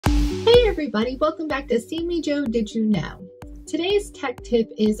everybody, welcome back to Sammy Joe Did You Know? Today's tech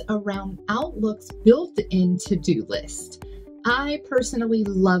tip is around Outlook's built-in to-do list. I personally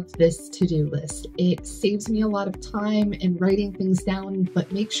love this to-do list. It saves me a lot of time in writing things down,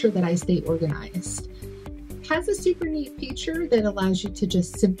 but makes sure that I stay organized. It has a super neat feature that allows you to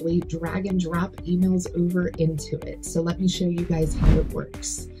just simply drag and drop emails over into it. So let me show you guys how it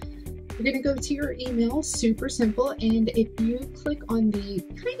works. You're going to go to your email, super simple, and if you click on the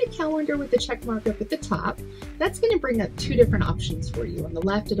kind of calendar with the check mark up at the top, that's going to bring up two different options for you. On the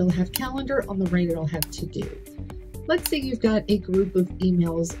left, it'll have calendar, on the right, it'll have to do. Let's say you've got a group of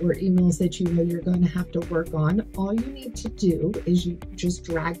emails or emails that you know you're going to have to work on. All you need to do is you just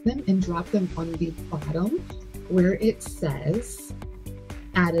drag them and drop them on the bottom where it says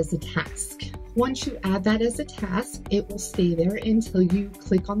add as a task. Once you add that as a task, it will stay there until you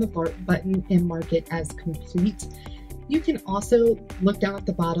click on the button and mark it as complete. You can also look down at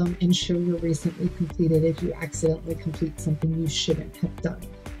the bottom and show your recently completed if you accidentally complete something you shouldn't have done.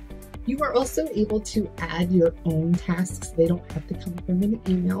 You are also able to add your own tasks. They don't have to come from an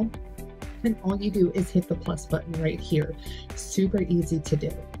email. And all you do is hit the plus button right here. Super easy to do.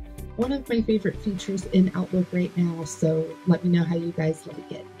 One of my favorite features in Outlook right now, so let me know how you guys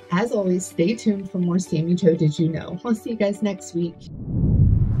like it. As always, stay tuned for more Sammy Joe Did You Know? I'll see you guys next week.